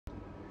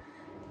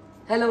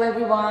Hello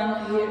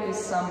everyone, here is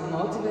some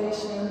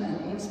motivation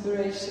and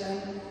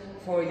inspiration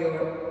for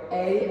your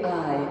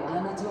AI,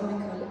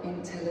 Anatomical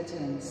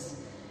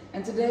Intelligence.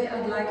 And today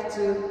I'd like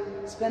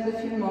to spend a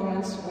few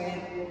moments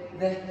with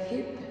the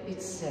hip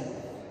itself.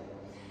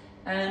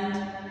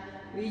 And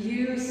we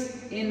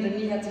use in the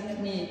Anniann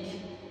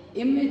technique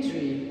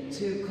imagery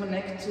to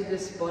connect to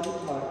this body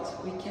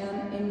part. We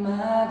can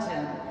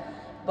imagine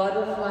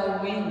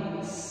butterfly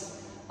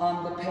wings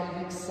on the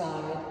pelvic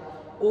side,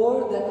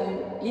 or that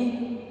I'm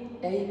in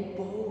a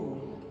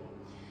bowl.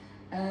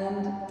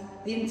 And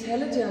the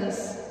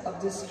intelligence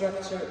of this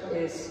structure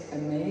is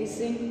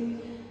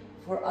amazing.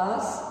 For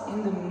us,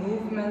 in the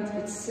movement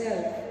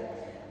itself,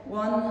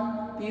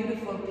 one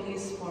beautiful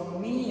piece for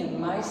me and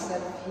my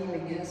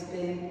self-healing has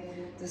been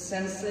the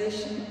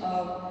sensation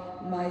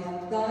of my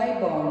thigh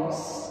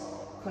bones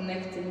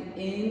connecting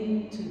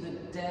into the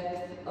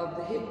depth of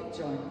the hip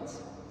joint.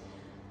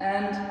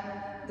 And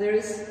there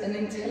is an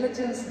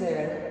intelligence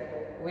there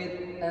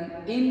with an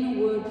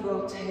inward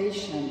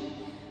rotation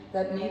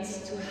that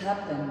needs to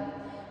happen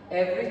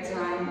every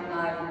time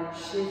I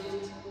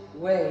shift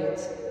weight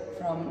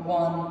from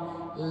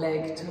one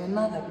leg to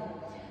another.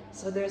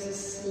 So there's a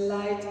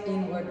slight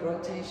inward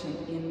rotation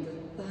in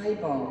the thigh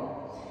bone.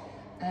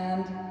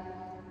 And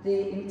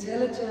the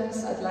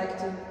intelligence I'd like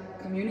to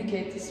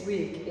communicate this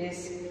week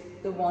is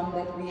the one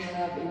that we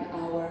have in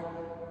our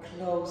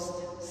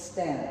closed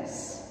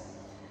stance.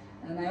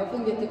 And I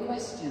often get the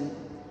question,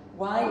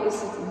 why is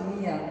it in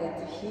Anniann that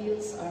the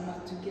heels are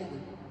not together?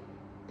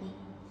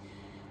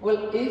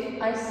 Well,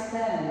 if I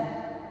stand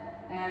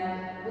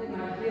and put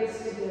my heels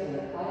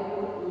together, I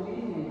will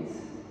limit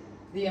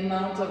the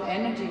amount of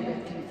energy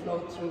that can flow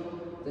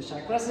through the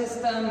chakra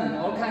system and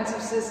all kinds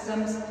of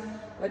systems,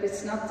 but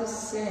it's not the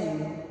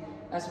same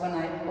as when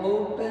I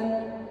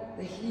open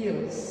the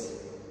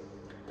heels,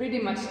 pretty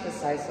much the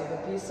size of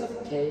a piece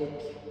of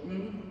cake.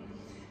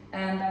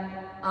 And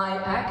I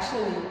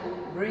actually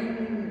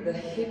bring the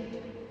hip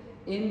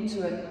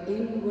into an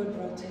inward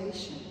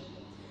rotation.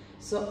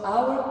 So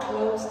our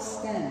closed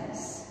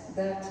stance,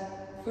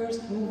 that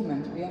first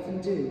movement we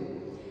often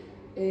do,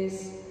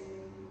 is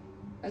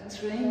a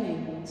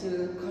training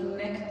to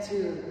connect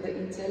to the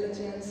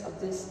intelligence of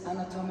this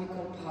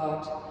anatomical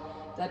part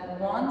that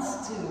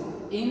wants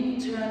to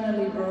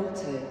internally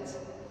rotate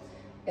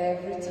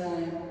every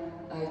time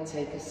I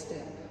take a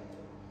step.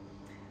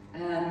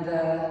 And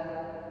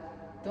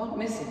don't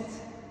miss it.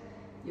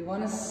 You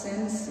want to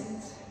sense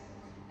it.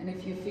 And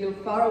if you feel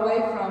far away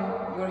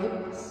from your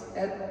hips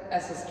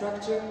as a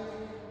structure,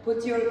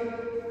 put your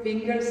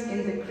fingers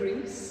in the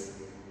crease,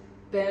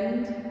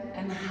 bend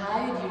and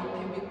hide your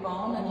pubic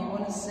bone, and you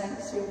want to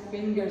sense your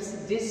fingers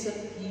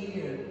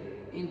disappear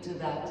into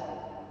that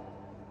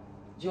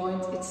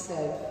joint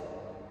itself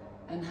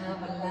and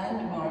have a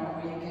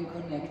landmark where you can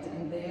connect,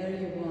 and there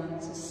you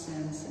want to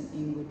sense an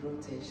inward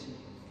rotation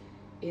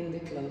in the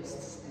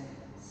closed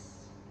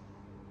stance.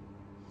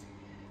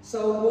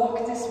 So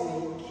walk this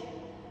week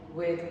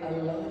with a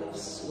lot of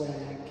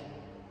swag,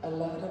 a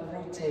lot of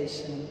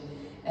rotation,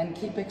 and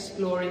keep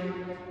exploring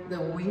the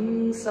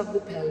wings of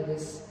the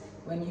pelvis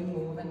when you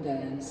move and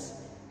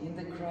dance in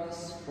the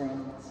cross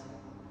front.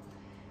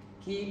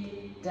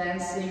 Keep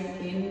dancing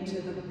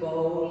into the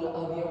bowl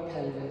of your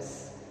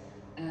pelvis.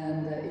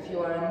 And if you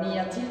are a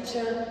Anniann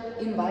teacher,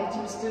 invite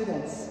your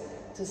students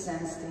to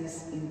sense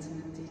these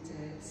intimate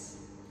details.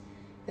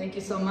 Thank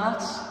you so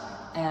much,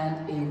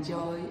 and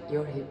enjoy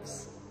your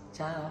hips.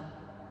 Ciao.